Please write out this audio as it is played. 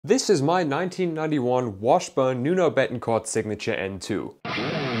This is my 1991 Washburn Nuno Betancourt Signature N2.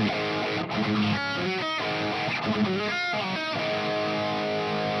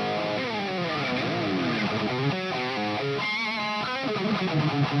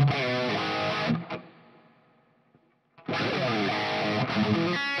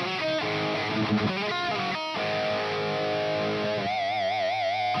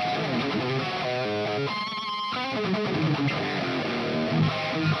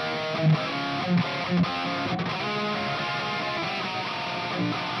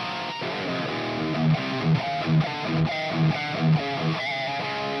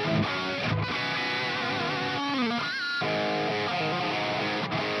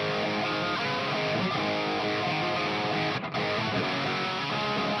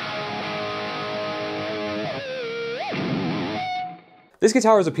 This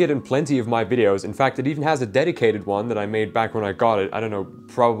guitar has appeared in plenty of my videos. In fact, it even has a dedicated one that I made back when I got it, I don't know,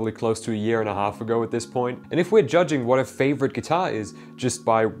 probably close to a year and a half ago at this point. And if we're judging what a favorite guitar is just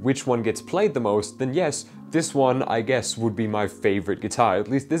by which one gets played the most, then yes, this one, I guess, would be my favorite guitar. At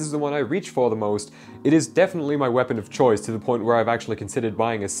least this is the one I reach for the most. It is definitely my weapon of choice, to the point where I've actually considered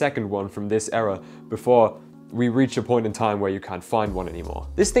buying a second one from this era before we reach a point in time where you can't find one anymore.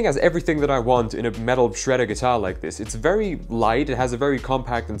 This thing has everything that I want in a metal shredder guitar like this. It's very light, it has a very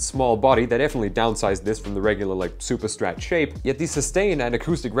compact and small body. They definitely downsized this from the regular like super strat shape, yet the sustain and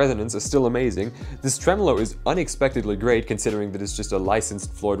acoustic resonance are still amazing. This tremolo is unexpectedly great considering that it's just a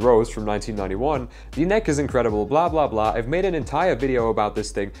licensed Floyd Rose from 1991. The neck is incredible, blah blah blah. I've made an entire video about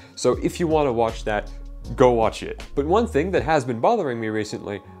this thing, so if you want to watch that, go watch it. But one thing that has been bothering me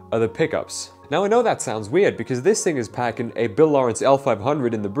recently are the pickups. Now I know that sounds weird because this thing is packing a Bill Lawrence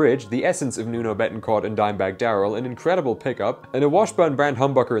L500 in the bridge, the essence of Nuno Betancourt and Dimebag Darrell, an incredible pickup, and a Washburn brand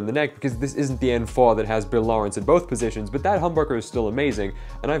humbucker in the neck because this isn't the N4 that has Bill Lawrence in both positions, but that humbucker is still amazing,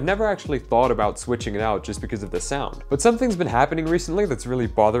 and I've never actually thought about switching it out just because of the sound. But something's been happening recently that's really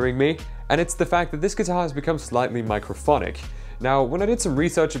bothering me, and it's the fact that this guitar has become slightly microphonic. Now, when I did some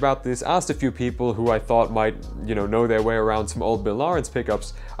research about this, asked a few people who I thought might, know their way around some old Bill Lawrence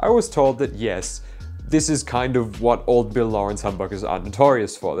pickups, I was told that yes, this is kind of what old Bill Lawrence humbuckers are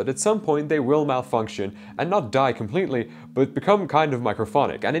notorious for, that at some point they will malfunction and not die completely, but become kind of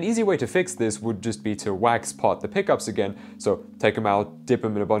microphonic. And an easy way to fix this would just be to wax pot the pickups again. So take them out, dip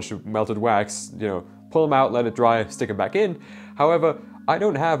them in a bunch of melted wax, pull them out, let it dry, stick them back in. However, I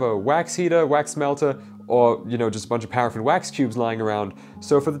don't have a wax heater, wax melter, or, just a bunch of paraffin wax cubes lying around,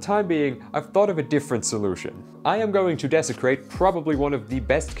 so for the time being, I've thought of a different solution. I am going to desecrate probably one of the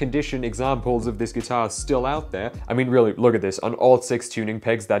best condition examples of this guitar still out there. I mean, really, look at this. On all 6 tuning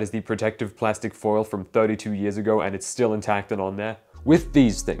pegs, that is the protective plastic foil from 32 years ago, and it's still intact and on there. With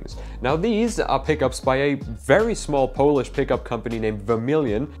these things. Now these are pickups by a very small Polish pickup company named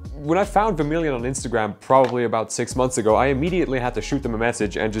Vermilion. When I found Vermilion on Instagram probably about 6 months ago, I immediately had to shoot them a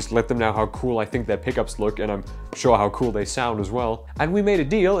message and just let them know how cool I think their pickups look, and I'm sure how cool they sound as well. And we made a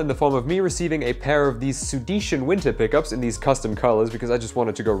deal in the form of me receiving a pair of these Sudetian winter pickups in these custom colors because I just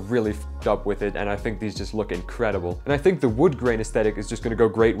wanted to go really f***ed up with it, and I think these just look incredible. And I think the wood grain aesthetic is just gonna go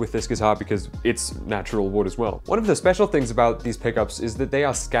great with this guitar because it's natural wood as well. One of the special things about these pickups is that they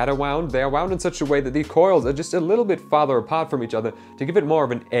are scatter wound. They are wound in such a way that the coils are just a little bit farther apart from each other to give it more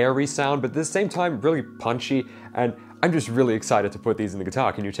of an airy sound, but at the same time really punchy, and I'm just really excited to put these in the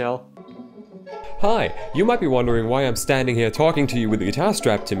guitar, can you tell? Hi, you might be wondering why I'm standing here talking to you with the guitar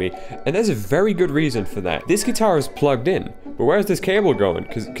strapped to me, and there's a very good reason for that. This guitar is plugged in, but where's this cable going?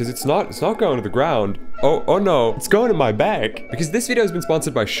 Cause it's not going to the ground. Oh no, it's going in my bag. Because this video has been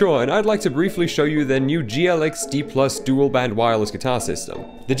sponsored by Shure, and I'd like to briefly show you their new GLX-D Plus dual band wireless guitar system.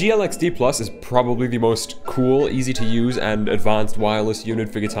 The GLX-D Plus is probably the most cool, easy to use, and advanced wireless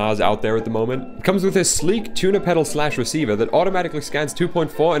unit for guitars out there at the moment. It comes with a sleek tuner pedal / receiver that automatically scans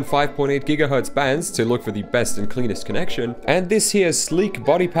 2.4 and 5.8 GHz bands to look for the best and cleanest connection. And this here sleek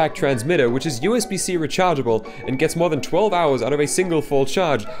body pack transmitter, which is USB-C rechargeable and gets more than 12 hours out of a single full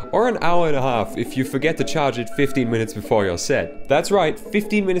charge, or an hour and a half if you forget to charge it 15 minutes before your set. That's right,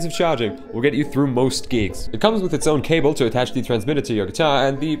 15 minutes of charging will get you through most gigs. It comes with its own cable to attach the transmitter to your guitar,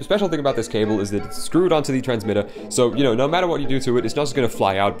 and the special thing about this cable is that it's screwed onto the transmitter, so no matter what you do to it, it's not just gonna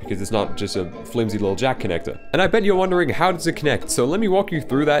fly out because it's not just a flimsy little jack connector. And I bet you're wondering, how does it connect? So let me walk you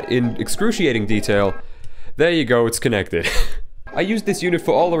through that in excruciating detail. There you go, it's connected. I used this unit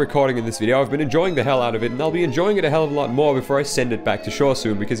for all the recording in this video. I've been enjoying the hell out of it, and I'll be enjoying it a hell of a lot more before I send it back to Shure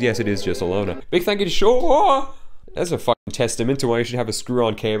soon, because yes, it is just a loaner. Big thank you to Shure! That's a fucking testament to why you should have a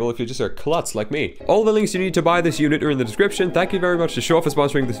screw-on cable if you're just a klutz like me. All the links you need to buy this unit are in the description. Thank you very much to Shure for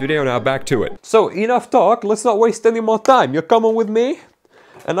sponsoring this video. Now back to it. So, enough talk, let's not waste any more time. You're coming with me?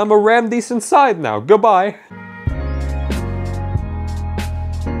 and I'ma ram these inside now. Goodbye.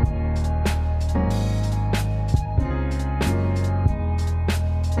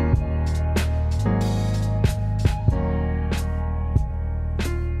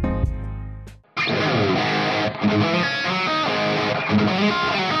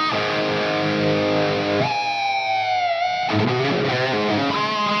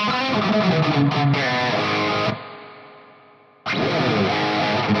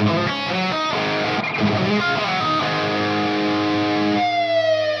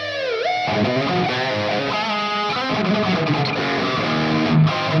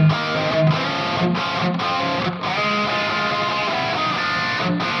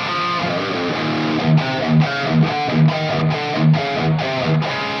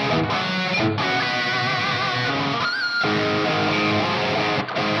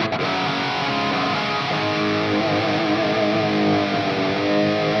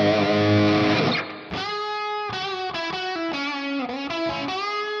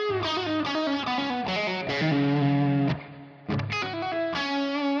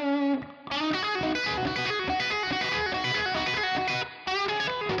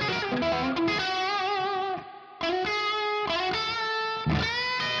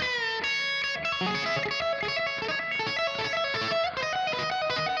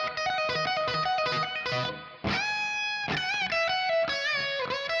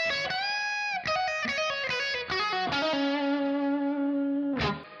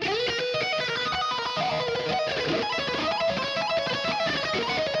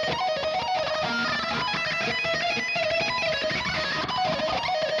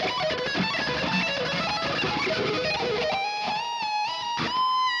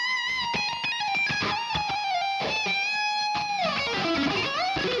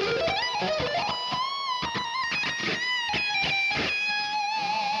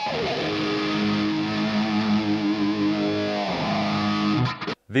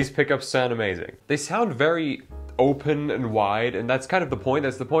 These pickups sound amazing. They sound very open and wide, and that's kind of the point.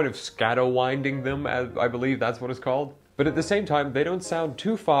 That's the point of scatter winding them, I believe that's what it's called. But at the same time, they don't sound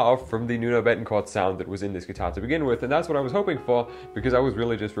too far off from the Nuno Betancourt sound that was in this guitar to begin with, and that's what I was hoping for, because I was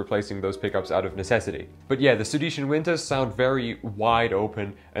really just replacing those pickups out of necessity. But yeah, the Studician Winters sound very wide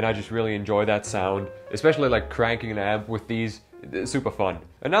open, and I just really enjoy that sound, especially like cranking an amp with these. Super fun.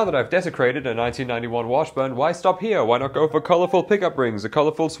 And now that I've desecrated a 1991 Washburn, why stop here? Why not go for colorful pickup rings, a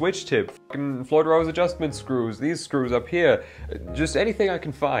colorful switch tip, fucking Floyd Rose adjustment screws, these screws up here, just anything I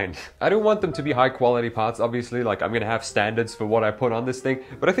can find. I don't want them to be high quality parts, obviously, like I'm gonna have standards for what I put on this thing,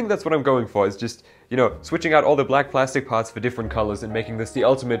 but I think that's what I'm going for, is just, you know, switching out all the black plastic parts for different colors and making this the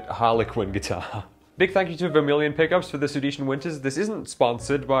ultimate Harlequin guitar. Big thank you to Vermilion Pickups for the Studician Winters. This isn't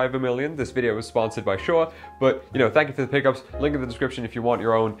sponsored by Vermilion, this video was sponsored by Shure, but, you know, thank you for the pickups, link in the description if you want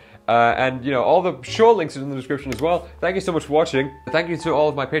your own, and, you know, all the Shure links are in the description as well. Thank you so much for watching. Thank you to all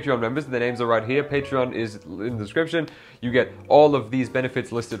of my Patreon members, their names are right here, Patreon is in the description, you get all of these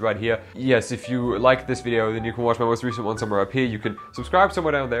benefits listed right here. Yes, if you like this video, then you can watch my most recent one somewhere up here, you can subscribe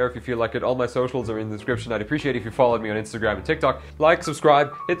somewhere down there if you feel like it, all my socials are in the description. I'd appreciate it if you followed me on Instagram and TikTok. Like,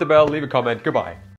 subscribe, hit the bell, leave a comment, goodbye.